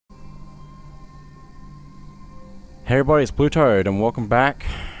Hey everybody, it's BlueToad and welcome back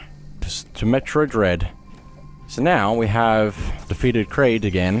to Metroid Dread. So now we have defeated Kraid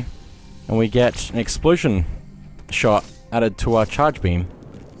again, and we get an explosion shot added to our charge beam.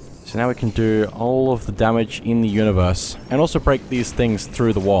 So now we can do all of the damage in the universe, and also break these things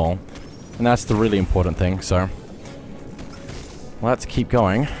through the wall. And that's the really important thing, so... let's keep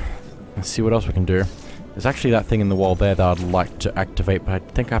going, and see what else we can do. There's actually that thing in the wall there that I'd like to activate, but I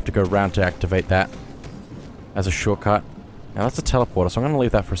think I have to go around to activate that as a shortcut. Now that's a teleporter, so I'm going to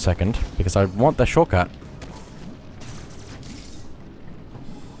leave that for a second, because I want that shortcut.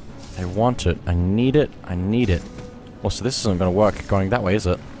 I want it. I need it. I need it. Also, this isn't going to work going that way, is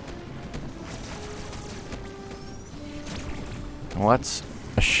it? Well, that's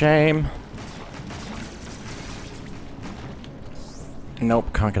a shame.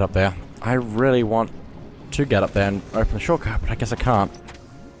 Nope, can't get up there. I really want to get up there and open the shortcut, but I guess I can't.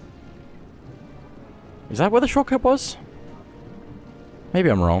 Is that where the shortcut was? Maybe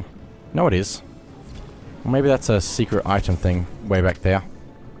I'm wrong. No, it is. Or maybe that's a secret item thing way back there.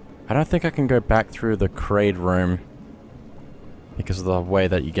 I don't think I can go back through the Kraid room because of the way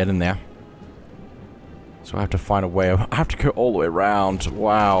that you get in there. So I have to find a way. I have to go all the way around.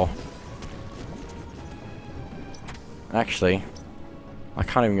 Wow. Actually, I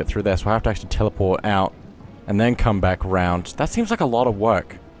can't even get through there, so I have to actually teleport out and then come back around. That seems like a lot of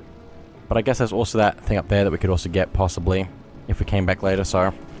work. But I guess there's also that thing up there that we could also get, possibly, if we came back later, so...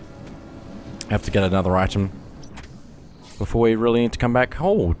 I have to get another item before we really need to come back.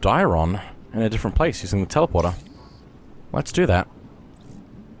 Oh, Diron in a different place using the teleporter. Let's do that.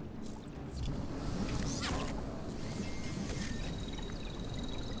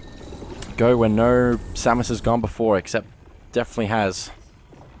 Go where no Samus has gone before, except definitely has.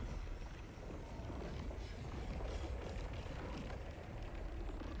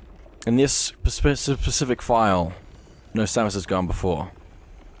 In this specific file, no Samus has gone before.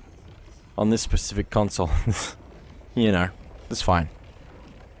 On this specific console. You know, it's fine.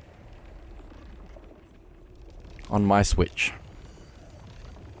 On my Switch.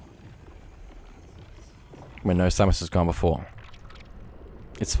 Where no Samus has gone before.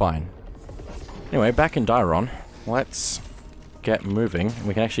 It's fine. Anyway, back in Diron, let's get moving.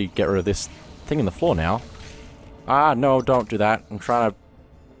 We can actually get rid of this thing in the floor now. Ah, no, don't do that. I'm trying to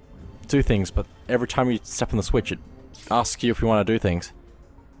do things, but every time you step on the switch, it asks you if you want to do things.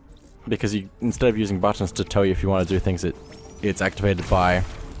 Because you, instead of using buttons to tell you if you want to do things, it's activated by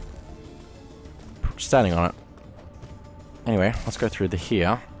standing on it. Anyway, let's go through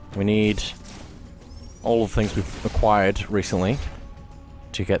here. We need all the things we've acquired recently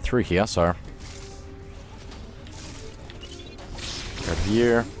to get through here, so... Go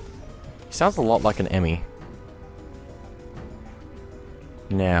here. He sounds a lot like an Emmy.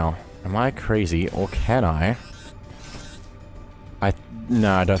 Now, am I crazy, or can I?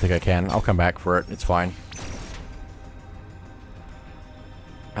 No, I don't think I can. I'll come back for it. It's fine.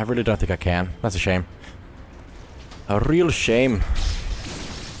 I really don't think I can. That's a shame. A real shame.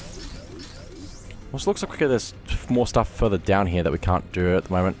 Also looks like there's more stuff further down here that we can't do at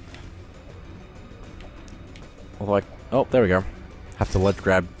the moment. Although oh, there we go. Have to ledge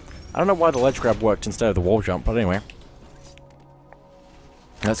grab. I don't know why the ledge grab worked instead of the wall jump, but anyway.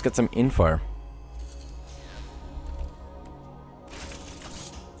 Let's get some info.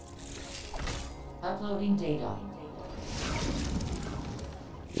 Uploading data.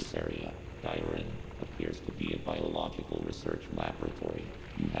 This area, Diron, appears to be a biological research laboratory.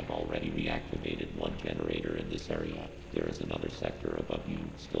 You have already reactivated one generator in this area. There is another sector above you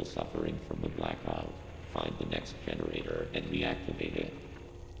still suffering from the blackout. Find the next generator and reactivate it.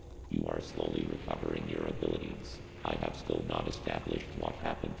 You are slowly recovering your abilities. I have still not established what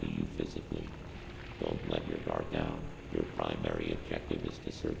happened to you physically. Don't let your guard down. Your primary objective is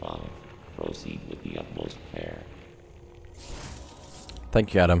to survive. Proceed with the utmost care.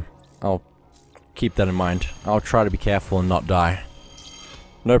 Thank you, Adam. I'll keep that in mind. I'll try to be careful and not die.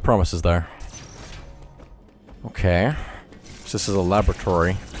 No promises, though. Okay. So this is a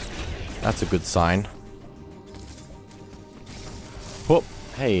laboratory. That's a good sign. Whoop.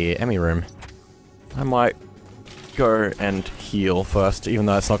 Hey, Emmy room. I might go and heal first, even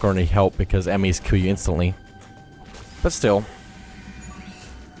though it's not going to help because Emmys kill you instantly. But still.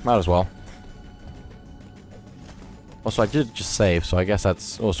 Might as well. Also, I did just save, so I guess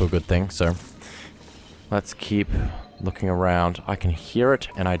that's also a good thing, so... let's keep looking around. I can hear it,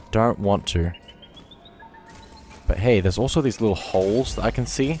 and I don't want to. But hey, there's also these little holes that I can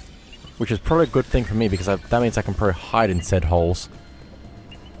see, which is probably a good thing for me, because that means I can probably hide in said holes.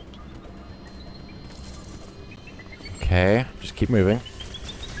 Okay, just keep moving.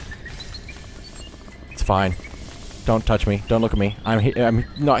 It's fine. Don't touch me. Don't look at me. I'm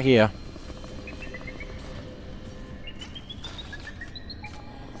not here.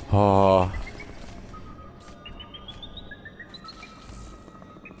 Oh.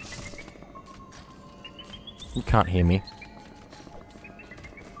 You can't hear me.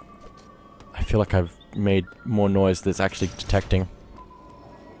 I feel like I've made more noise than it's actually detecting.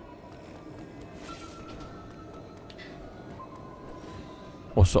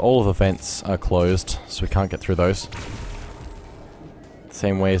 Also, all of the vents are closed, so we can't get through those.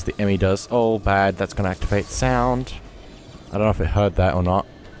 Same way as the Emmy does. Oh, bad. That's going to activate sound. I don't know if it heard that or not.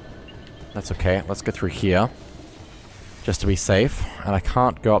 That's okay. Let's go through here. Just to be safe. And I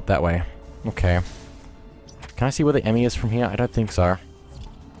can't go up that way. Okay. Can I see where the Emmy is from here? I don't think so.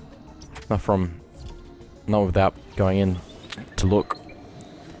 Not without going in to look.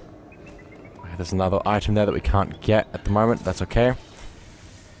 Okay, there's another item there that we can't get at the moment. That's okay.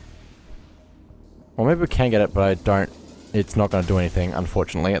 Well, maybe we can get it, but I don't... It's not going to do anything,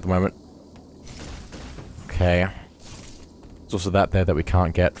 unfortunately, at the moment. Okay. There's also that there that we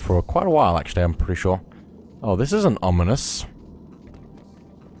can't get for quite a while, actually, I'm pretty sure. Oh, this isn't ominous.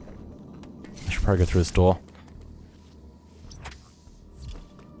 I should probably go through this door.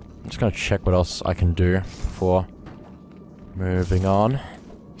 I'm just going to check what else I can do before moving on.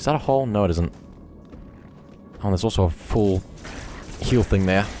 Is that a hole? No, it isn't. Oh, there's also a full heal thing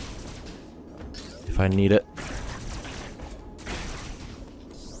there. If I need it.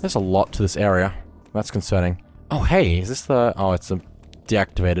 There's a lot to this area. That's concerning. Oh, hey, is this the... Oh, it's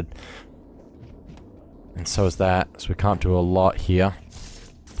deactivated. And so is that. So we can't do a lot here.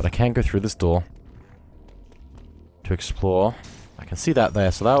 But I can go through this door to explore. I can see that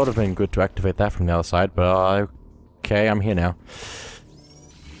there, so that would have been good to activate that from the other side, but okay, I'm here now.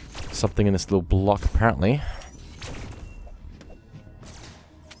 Something in this little block, apparently.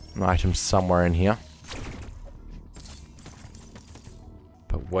 An item somewhere in here.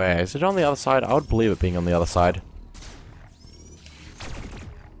 But where? Is it on the other side? I would believe it being on the other side.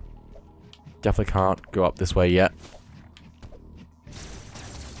 Definitely can't go up this way yet.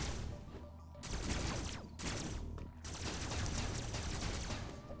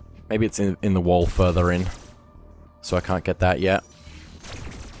 Maybe it's in the wall further in. So I can't get that yet.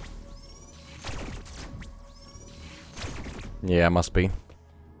 Yeah, it must be.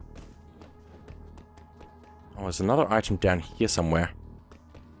 Oh, there's another item down here somewhere.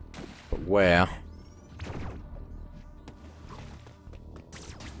 But where?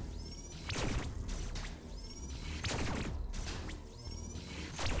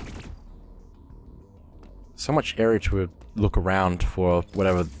 So much area to look around for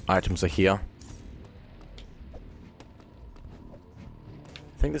whatever items are here.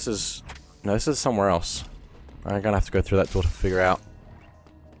 I think this is... No, this is somewhere else. I'm gonna have to go through that door to figure out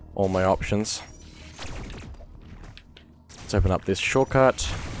all my options. Let's open up this shortcut.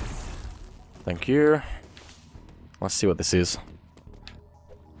 Thank you. Let's see what this is.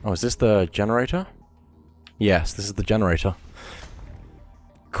 Oh, is this the generator? Yes, this is the generator.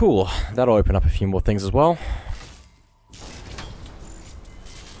 Cool. That'll open up a few more things as well.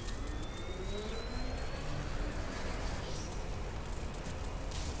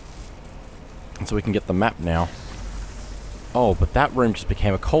 And so we can get the map now. Oh, but that room just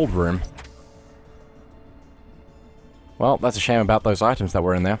became a cold room. Well, that's a shame about those items that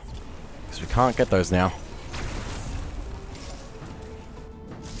were in there. Because we can't get those now.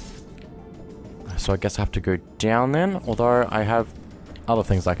 So I guess I have to go down then. Although I have other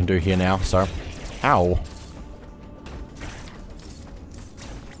things I can do here now, so... Ow!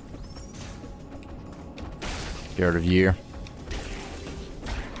 Get rid of you.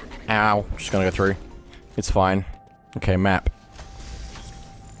 Ow. Just gonna go through. It's fine. Okay, map.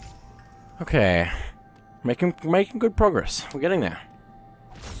 Okay. Making good progress. We're getting there.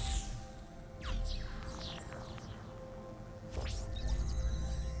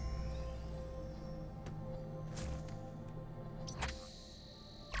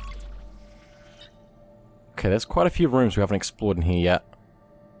 Okay, there's quite a few rooms we haven't explored in here yet.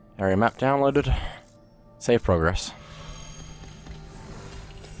 Area map downloaded. Save progress.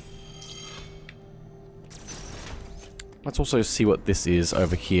 Let's also see what this is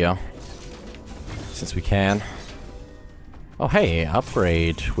over here. Since we can. Oh hey,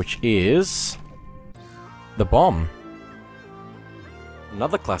 upgrade, which is... the bomb.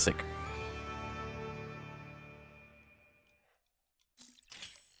 Another classic.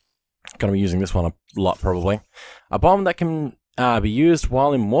 Gonna be using this one a lot, probably. A bomb that can be used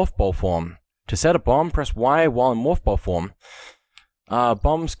while in morph ball form. To set a bomb, press Y while in morph ball form.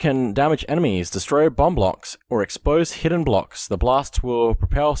 Bombs can damage enemies, destroy bomb blocks, or expose hidden blocks. The blast will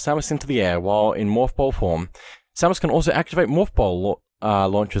propel Samus into the air while in morph ball form. Samus can also activate Morph Ball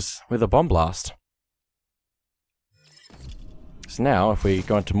launchers with a Bomb Blast. So now, if we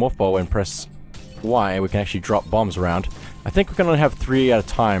go into Morph Ball and press Y, we can actually drop bombs around. I think we can only have 3 at a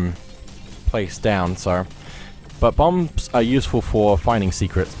time placed down, so... But bombs are useful for finding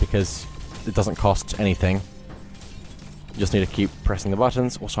secrets because it doesn't cost anything. You just need to keep pressing the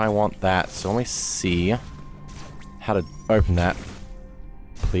buttons. Also, I want that, so let me see how to open that.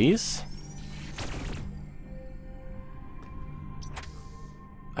 Please?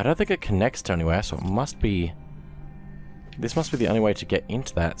 I don't think it connects to anywhere, so it must be... This must be the only way to get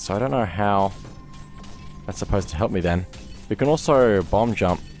into that, so I don't know how that's supposed to help me then. We can also bomb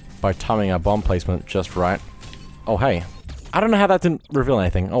jump by timing our bomb placement just right. Oh hey, I don't know how that didn't reveal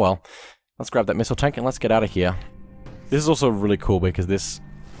anything. Oh well. Let's grab that missile tank and let's get out of here. This is also really cool because this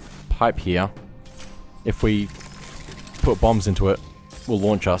pipe here, if we put bombs into it, will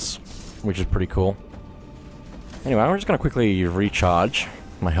launch us, which is pretty cool. Anyway, I'm just going to quickly recharge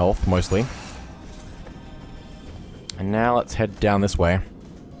my health, mostly. And now let's head down this way.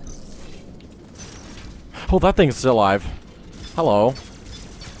 Oh, that thing's still alive. Hello.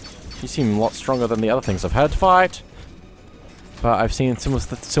 You seem a lot stronger than the other things I've had to fight. But I've seen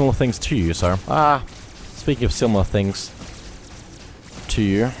similar things to you, so... speaking of similar things to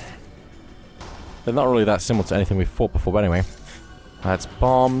you... They're not really that similar to anything we've fought before, but anyway. Let's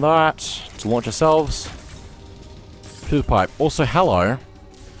bomb that to launch ourselves to the pipe. Also, hello.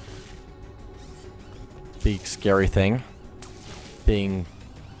 Big scary thing. Being...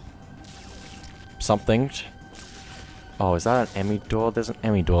 something. Oh, is that an Emmy door? There's an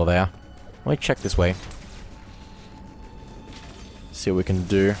Emmy door there. Let me check this way. See what we can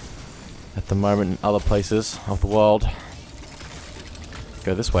do at the moment in other places of the world.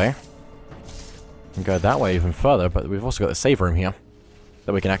 Go this way. And go that way even further, but we've also got the save room here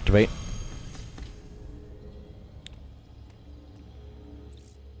that we can activate.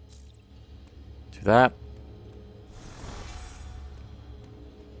 Do that.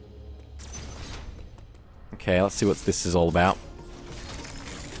 Okay, let's see what this is all about.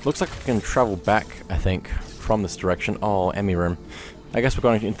 Looks like we can travel back, I think, from this direction. Oh, Emmy room. I guess we're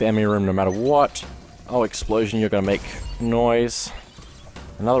going into the Emmy room no matter what. Oh, explosion, you're gonna make noise.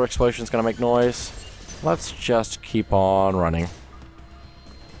 Another explosion's gonna make noise. Let's just keep on running.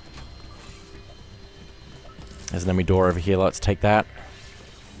 There's an Emmy door over here, let's take that.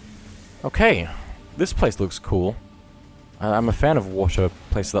 Okay, this place looks cool. I'm a fan of water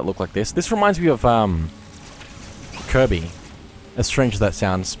places that look like this. This reminds me of, Kirby. As strange as that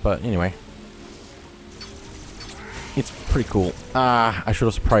sounds, but anyway. It's pretty cool. I should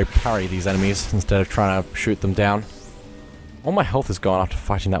also probably parry these enemies instead of trying to shoot them down. All my health is gone after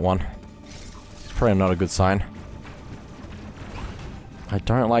fighting that one. It's probably not a good sign. I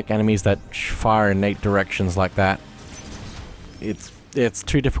don't like enemies that fire in 8 directions like that. It's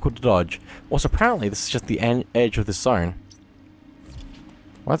too difficult to dodge. Also, apparently this is just the edge of this zone.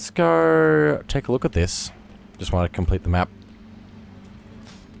 Let's go take a look at this. Just want to complete the map.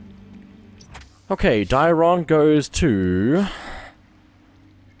 Okay, Dairon goes to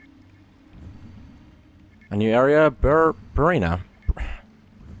a new area, Burinia.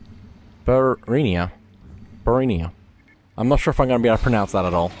 I'm not sure if I'm going to be able to pronounce that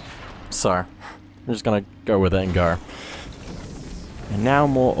at all. So, I'm just going to go with it and go. And now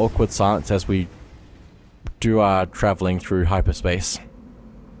more awkward silence as we do our traveling through hyperspace.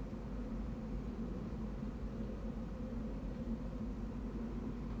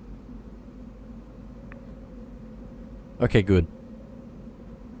 Okay, good.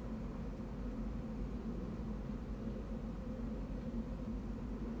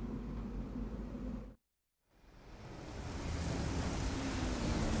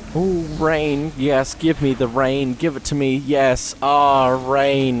 Ooh, rain. Yes, give me the rain. Give it to me. Yes. Ah,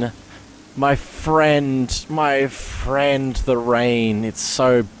 rain. My friend, the rain. It's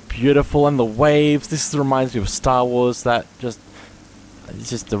so beautiful. And the waves. This reminds me of Star Wars. That just... It's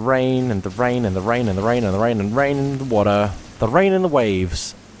just the rain, and the rain, and the rain, and the rain, and the rain, and rain, and the water. The rain and the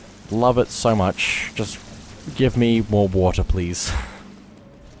waves. Love it so much. Just give me more water, please.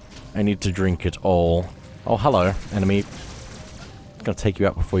 I need to drink it all. Oh, hello, enemy. I'm gonna take you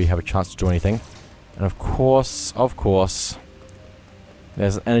out before you have a chance to do anything. And of course,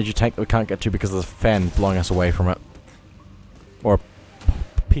 there's an energy tank that we can't get to because there's a fan blowing us away from it. Or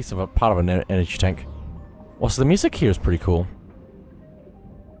a piece of a part of an energy tank. Also, the music here is pretty cool.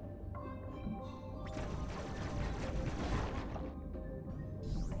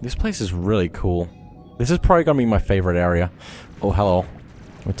 This place is really cool. This is probably gonna be my favorite area. Oh, hello.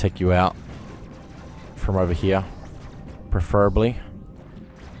 Let me take you out from over here, preferably.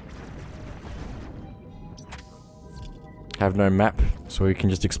 have no map, so we can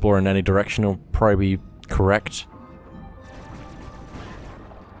just explore in any direction. It'll probably be correct.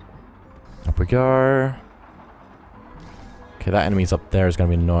 Up we go. Okay, that enemy's up there is going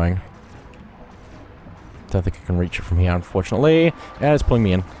to be annoying. Don't think I can reach it from here, unfortunately. Yeah, it's pulling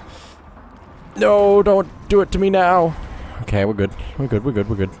me in. No, don't do it to me now. Okay, we're good. We're good, we're good,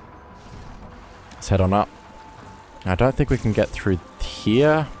 we're good. Let's head on up. I don't think we can get through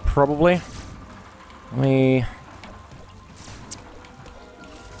here, probably. Let me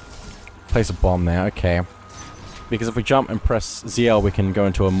place a bomb there, okay. Because if we jump and press ZL, we can go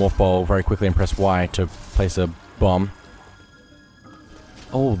into a morph ball very quickly and press Y to place a bomb.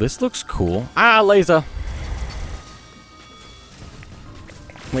 Oh, this looks cool. Ah, laser!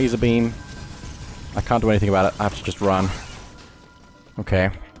 Laser beam. I can't do anything about it. I have to just run. Okay.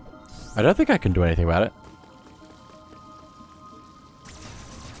 I don't think I can do anything about it.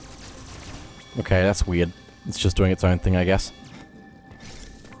 Okay, that's weird. It's just doing its own thing, I guess.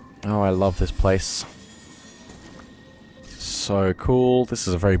 Oh, I love this place. So cool. This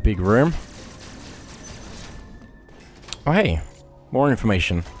is a very big room. Oh, hey. More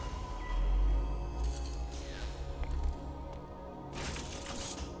information.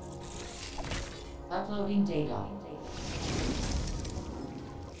 Uploading data.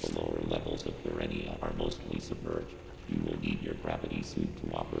 The lower levels of Urania are mostly submerged. You will need your gravity suit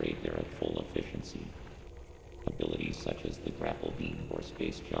to operate there at full efficiency. Abilities such as the grapple beam or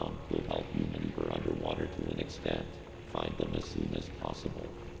space jump will help you maneuver underwater to an extent. Find them as soon as possible.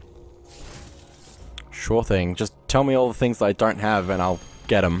 Sure thing. Just tell me all the things that I don't have and I'll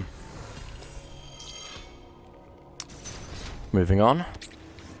get them. Moving on.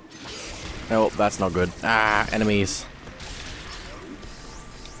 Oh, that's not good. Ah, enemies.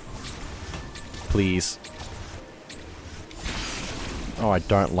 Please. Oh, I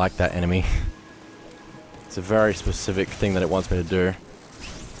don't like that enemy. It's a very specific thing that it wants me to do.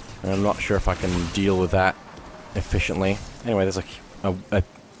 And I'm not sure if I can deal with that efficiently. Anyway, there's a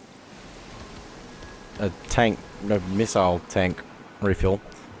tank, a missile tank refill.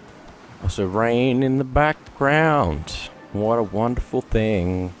 Also rain in the background. What a wonderful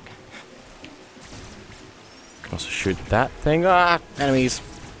thing. Can also shoot that thing. Ah, enemies.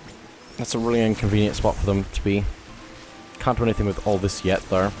 That's a really inconvenient spot for them to be. Can't do anything with all this yet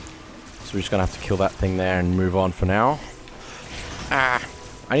though. So we're just gonna have to kill that thing there and move on for now. Ah,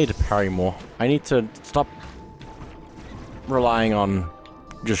 I need to parry more. I need to stop relying on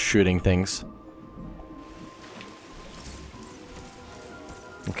just shooting things.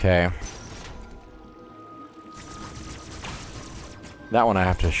 Okay. That one I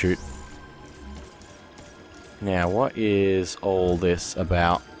have to shoot. Now, what is all this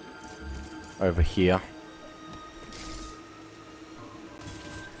about over here?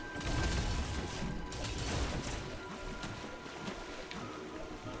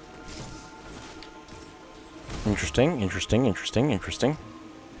 Interesting, interesting, interesting, interesting.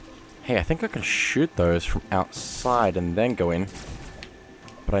 Hey, I think I can shoot those from outside and then go in.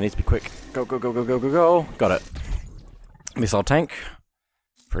 But I need to be quick. Go, go, go, go, go, go, go. Got it. Missile tank.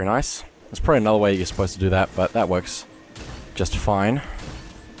 Very nice. There's probably another way you're supposed to do that, but that works just fine.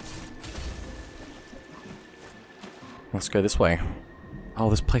 Let's go this way. Oh,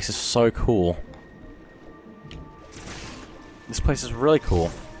 this place is so cool. This place is really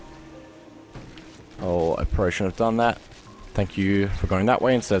cool. Oh, I probably shouldn't have done that. Thank you for going that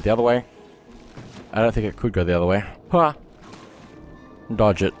way instead of the other way. I don't think it could go the other way. Ha!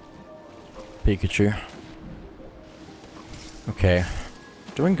 Dodge it. Pikachu. Okay.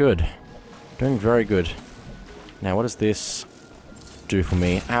 Doing good. Doing very good. Now, what does this do for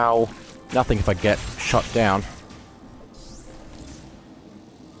me? Ow! Nothing if I get shot down.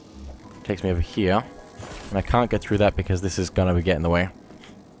 Takes me over here. And I can't get through that because this is gonna be getting in the way.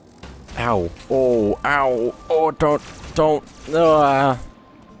 Ow. Oh, ow. Oh, don't.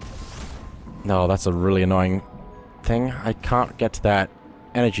 No, that's a really annoying thing. I can't get to that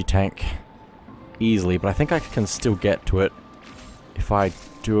energy tank easily, but I think I can still get to it if I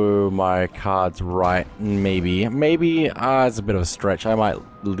do my cards right. Maybe. Maybe, it's a bit of a stretch. I might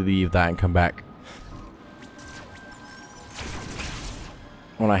leave that and come back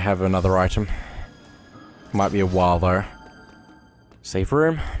when I have another item. Might be a while though. Safe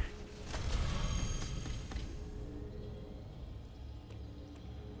room.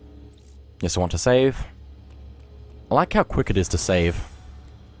 Yes, I want to save. I like how quick it is to save.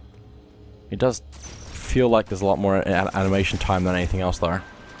 It does feel like there's a lot more animation time than anything else though.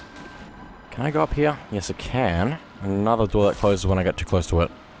 Can I go up here? Yes, I can. Another door that closes when I get too close to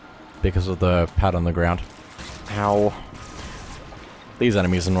it because of the pad on the ground. Ow. These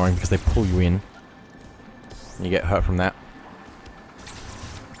enemies are annoying because they pull you in. And you get hurt from that.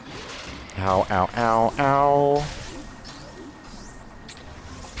 Ow, ow, ow, ow.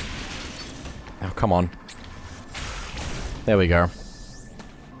 Oh, come on. There we go.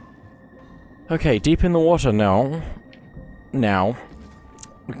 Okay, deep in the water now. Now,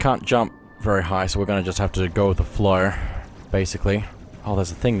 we can't jump very high, so we're gonna just have to go with the flow, basically. Oh,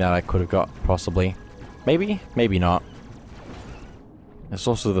 there's a thing that I could have got, possibly. Maybe? Maybe not. There's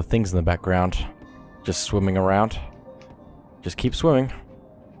also the things in the background. Just swimming around. Just keep swimming.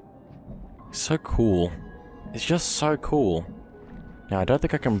 So cool. It's just so cool. Now, I don't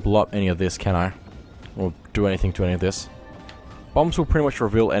think I can blow up any of this, can I? Or do anything to any of this. Bombs will pretty much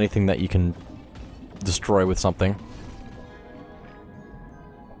reveal anything that you can destroy with something.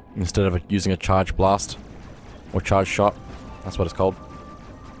 Instead of using a charge blast. Or charge shot. That's what it's called.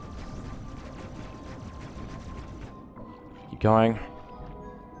 Keep going.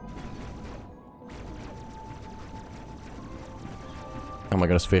 Oh my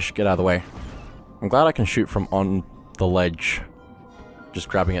goodness, fish. Get out of the way. I'm glad I can shoot from on the ledge. Just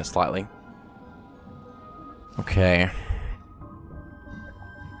grabbing it slightly. Okay.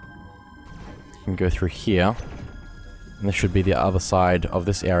 You can go through here. And this should be the other side of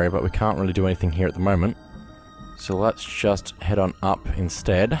this area, but we can't really do anything here at the moment. So let's just head on up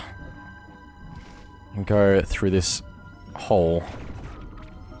instead. And go through this hole.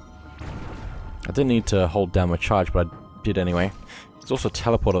 I didn't need to hold down my charge, but I did anyway. There's also a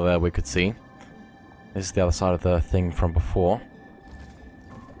teleporter there we could see. This is the other side of the thing from before.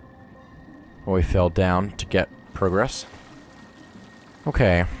 Where we fell down to get progress.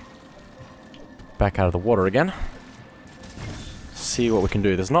 Okay. Back out of the water again. See what we can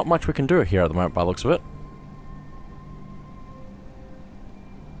do. There's not much we can do here at the moment by the looks of it.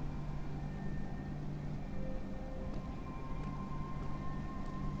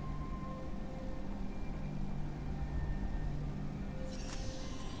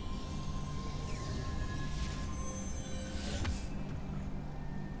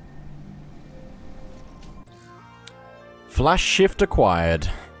 Flash shift acquired.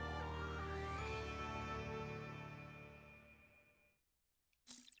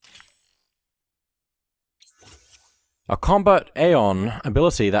 A combat Aeon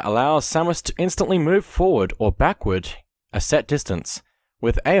ability that allows Samus to instantly move forward or backward a set distance.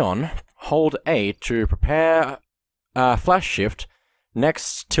 With Aeon, hold A to prepare a flash shift.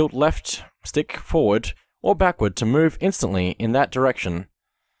 Next, tilt left stick forward or backward to move instantly in that direction.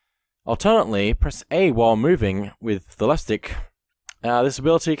 Alternately, press A while moving with the left stick. This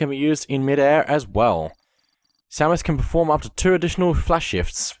ability can be used in mid-air as well. Samus can perform up to 2 additional flash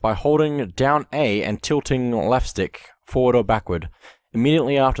shifts by holding down A and tilting left stick forward or backward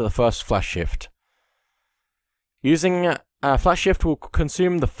immediately after the first flash shift. Using a flash shift will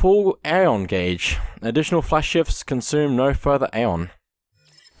consume the full Aeon gauge. Additional flash shifts consume no further Aeon.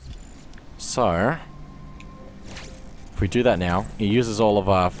 So, if we do that now, it uses all of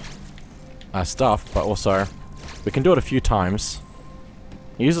our stuff, but also we can do it a few times.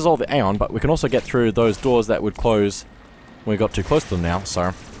 It uses all the Aeon, but we can also get through those doors that would close when we got too close to them now,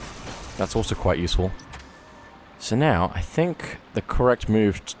 so that's also quite useful. So now, I think the correct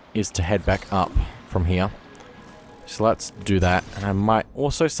move is to head back up from here. So let's do that, and I might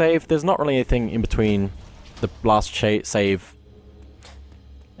also save. There's not really anything in between the last save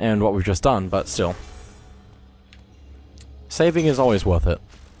and what we've just done, but still. Saving is always worth it.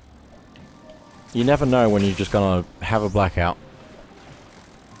 You never know when you're just gonna have a blackout.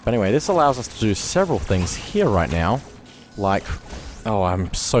 But anyway, this allows us to do several things here right now. Like, oh,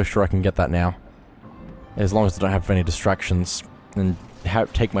 I'm so sure I can get that now. As long as I don't have any distractions. And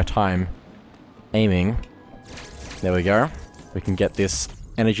take my time aiming. There we go. We can get this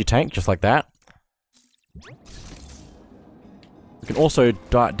energy tank just like that. We can also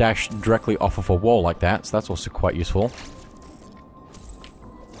dash directly off of a wall like that, so that's also quite useful.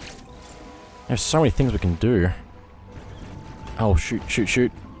 There's so many things we can do. Oh, shoot, shoot,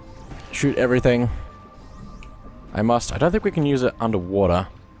 shoot. Shoot everything. I don't think we can use it underwater.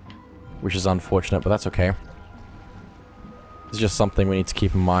 Which is unfortunate, but that's okay. It's just something we need to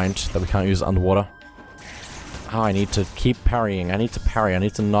keep in mind, that we can't use it underwater. Oh, I need to keep parrying. I need to parry. I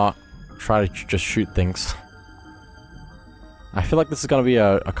need to not try to just shoot things. I feel like this is going to be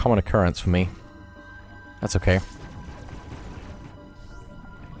a common occurrence for me. That's okay.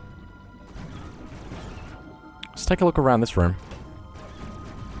 Let's take a look around this room.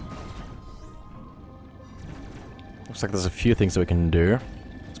 Looks like there's a few things that we can do.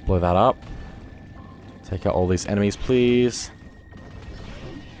 Let's blow that up. Take out all these enemies, please.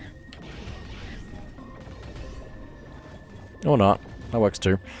 Or not. That works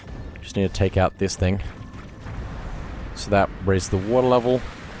too. Just need to take out this thing. So that raises the water level.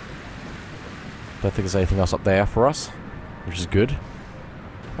 Don't think there's anything else up there for us, which is good.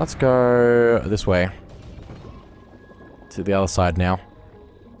 Let's go this way. To the other side now.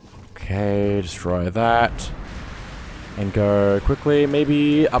 Okay, destroy that. And go quickly,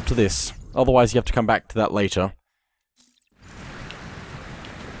 maybe up to this. Otherwise, you have to come back to that later.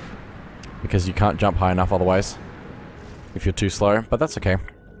 Because you can't jump high enough otherwise. If you're too slow, but that's okay.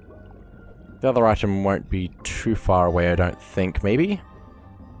 The other item won't be too far away, I don't think. Maybe?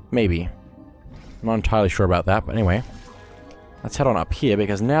 Maybe. I'm not entirely sure about that, but anyway. Let's head on up here,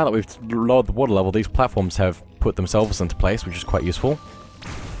 because now that we've lowered the water level, these platforms have put themselves into place, which is quite useful.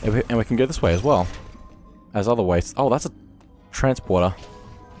 And we can go this way as well. As other ways. Oh, that's a transporter.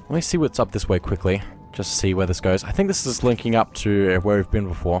 Let me see what's up this way quickly. Just to see where this goes. I think this is linking up to where we've been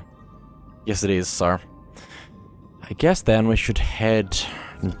before. Yes, it is, so... I guess then we should head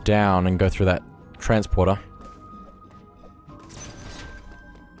down and go through that transporter.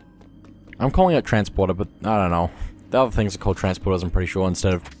 I'm calling it transporter, but I don't know. The other things are called transporters, I'm pretty sure,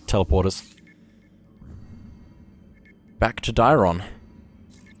 instead of teleporters. Back to Dairon.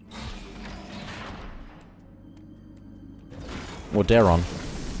 Or Daron. Are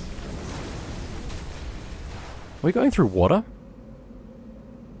we going through water?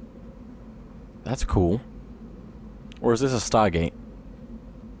 That's cool. Or is this a Stargate?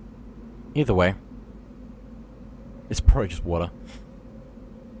 Either way. It's probably just water.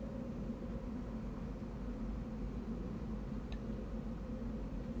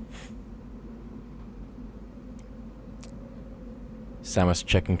 Samus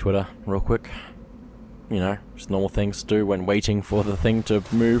checking Twitter real quick. You know, just normal things to do when waiting for the thing to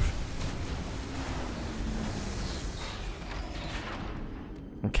move.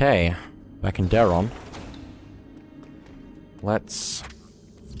 Okay, back in Daron. Let's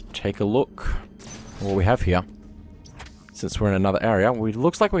take a look at what we have here. Since we're in another area,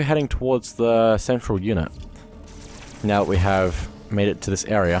 looks like we're heading towards the central unit. Now that we have made it to this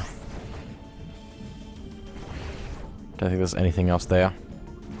area. Don't think there's anything else there.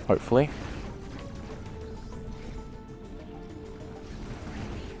 Hopefully.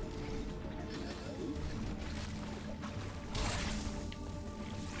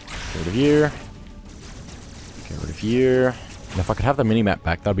 Get rid of you. Get rid of you. And if I could have the minimap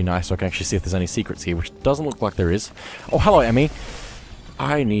back, that'd be nice, so I can actually see if there's any secrets here, which doesn't look like there is. Oh, hello, Emmy.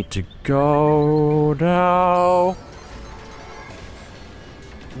 I need to go now.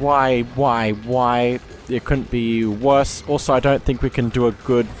 Why? It couldn't be worse. Also, I don't think we can do a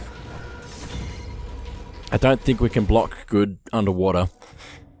good... I don't think we can block good underwater.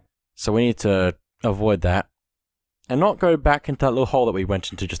 So we need to avoid that. And not go back into that little hole that we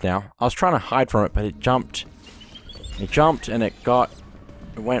went into just now. I was trying to hide from it, but it jumped. It jumped and it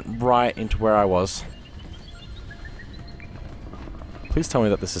went right into where I was. Please tell me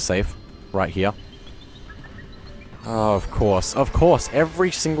that this is safe. Right here. Oh, of course. Of course.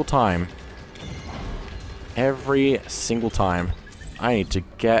 Every single time. Every single time. I need to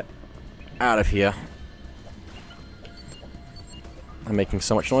get out of here. I'm making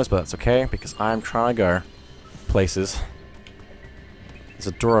so much noise, but that's okay, because I'm trying to go places. There's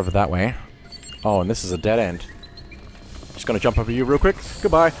a door over that way. Oh, and this is a dead end. Just gonna jump over you real quick.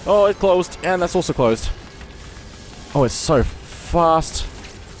 Goodbye. Oh, it's closed, and that's also closed. Oh, it's so fast.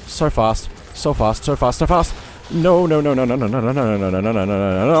 So fast. So fast. So fast. So fast. No, no, no, no, no, no, no, no, no, no, no, no, no, no,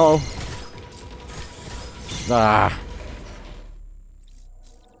 no, no. Ah.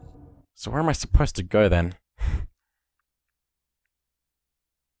 So where am I supposed to go then?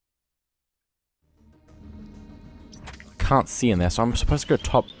 Can't see in there, so I'm supposed to go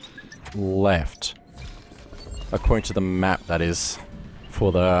top left. According to the map, that is.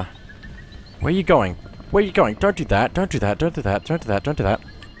 For the... Where are you going? Where are you going? Don't do that. Don't do that. Don't do that. Don't do that. Don't do that.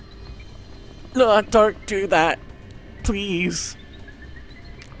 No, don't do that. Please.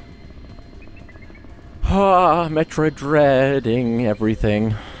 Ah, Metroid dreading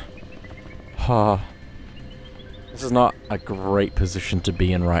everything. Ah. This is not a great position to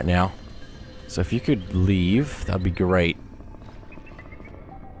be in right now. So if you could leave, that'd be great.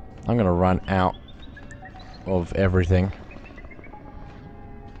 I'm gonna run out of everything.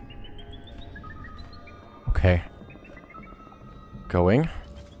 Okay. Going.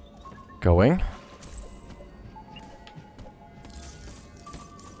 Going.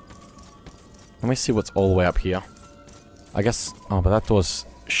 Let me see what's all the way up here. I guess... Oh, but that door's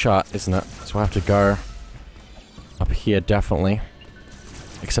shut, isn't it? So I have to go up here, definitely.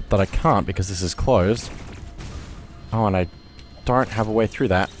 Except that I can't because this is closed. Oh, and I don't have a way through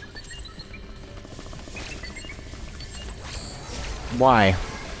that. Why?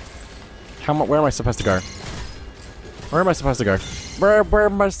 Where am I supposed to go? Where am I supposed to go? Where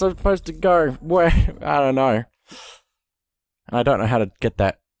am I supposed to go? Where? I don't know. And I don't know how to get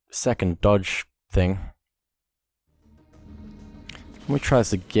that second dodge thing. Let me try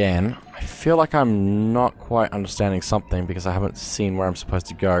this again. I feel like I'm not quite understanding something because I haven't seen where I'm supposed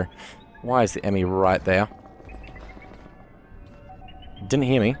to go. Why is the Emmy right there? Didn't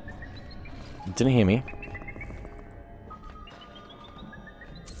hear me. Didn't hear me.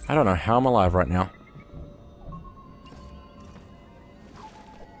 I don't know how I'm alive right now.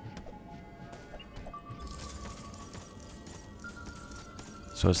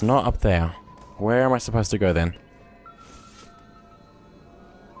 So it's not up there. Where am I supposed to go then?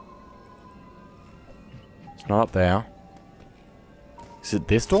 It's not up there. Is it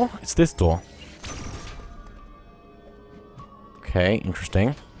this door? It's this door. Okay,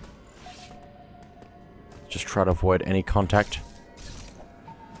 interesting. Just try to avoid any contact.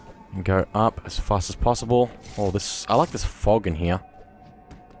 And go up as fast as possible. Oh, this... I like this fog in here.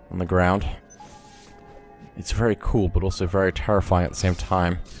 On the ground. It's very cool, but also very terrifying at the same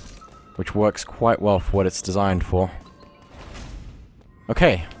time. Which works quite well for what it's designed for.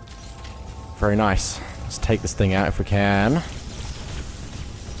 Okay. Very nice. Let's take this thing out if we can.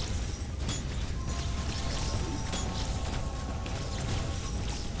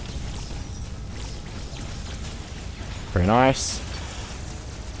 Very nice.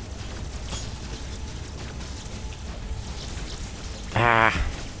 Ah!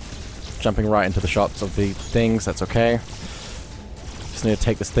 Jumping right into the shots of the things, that's okay. Just need to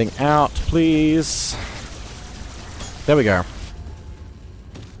take this thing out, please. There we go.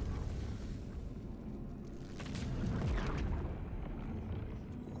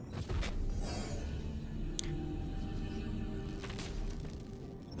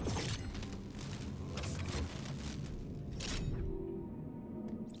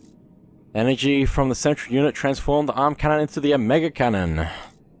 Energy from the central unit transformed the arm cannon into the Omega cannon.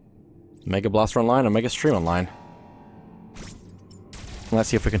 Mega Blaster online, Omega Stream online. Let's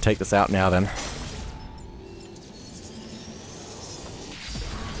see if we can take this out now then.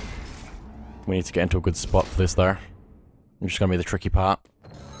 We need to get into a good spot for this though. Which is gonna be the tricky part.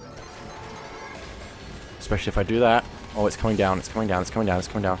 Especially if I do that. Oh, it's coming down, it's coming down, it's coming down, it's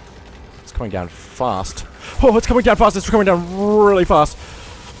coming down. It's coming down fast. Oh, it's coming down fast, it's coming down really fast.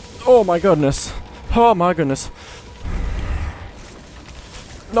 Oh my goodness. Oh my goodness.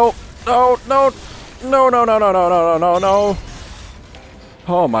 No. No, no, no, no, no, no, no, no, no, no.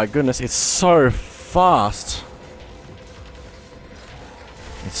 Oh my goodness, it's so fast.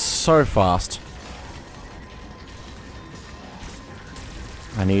 It's so fast.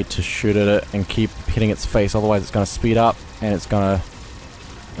 I need to shoot at it and keep hitting its face, otherwise it's going to speed up and it's going to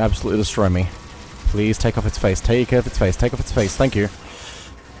absolutely destroy me. Please take off its face, take off its face, take off its face, thank you.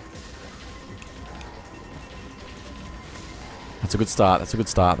 That's a good start, that's a good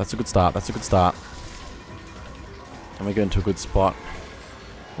start, that's a good start, that's a good start. And we get into a good spot.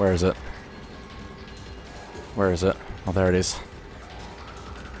 Where is it? Where is it? Oh, there it is.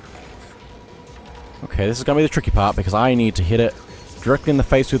 Okay, this is gonna be the tricky part because I need to hit it directly in the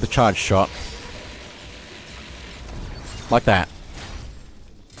face with the charge shot. Like that.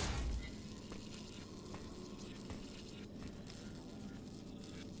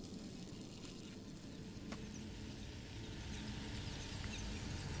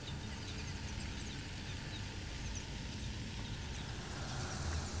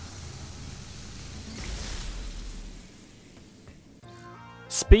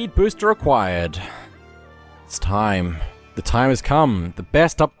 Speed booster acquired. It's time. The time has come. The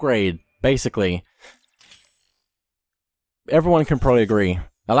best upgrade, basically. Everyone can probably agree.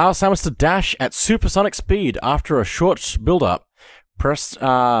 Allow Samus to dash at supersonic speed after a short build-up. Press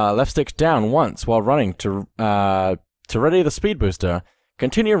left stick down once while running to ready the speed booster.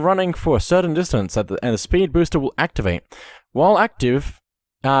 Continue running for a certain distance and the speed booster will activate. While active,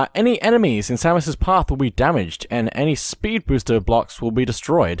 any enemies in Samus's path will be damaged, and any speed booster blocks will be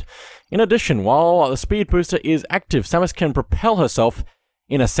destroyed. In addition, while the speed booster is active, Samus can propel herself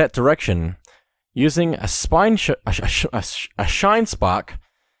in a set direction. Using a shine spark,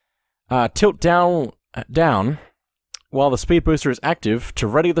 tilt down while the speed booster is active to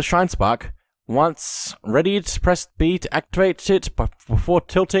ready the shine spark. Once ready, press B to activate it before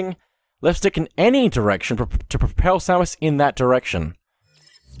tilting left stick in any direction to propel Samus in that direction.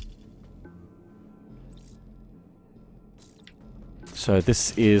 So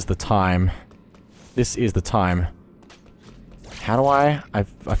this is the time. This is the time. How do I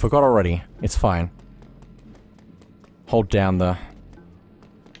forgot already. It's fine. Hold down the...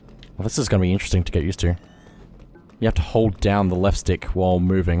 Well, this is going to be interesting to get used to. You have to hold down the left stick while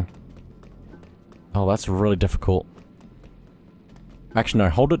moving. Oh, that's really difficult. Actually, no,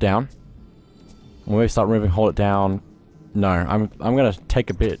 hold it down. When we start moving, hold it down. No, I'm gonna take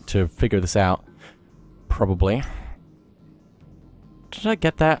a bit to figure this out. Probably. Did I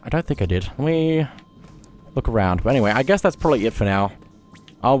get that? I don't think I did. Let me look around. But anyway, I guess that's probably it for now.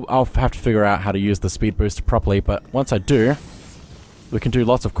 I'll have to figure out how to use the speed booster properly, but once I do, we can do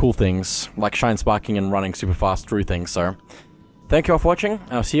lots of cool things, like shine sparking and running super fast through things, so... Thank you all for watching,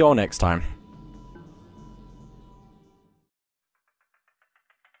 and I'll see you all next time.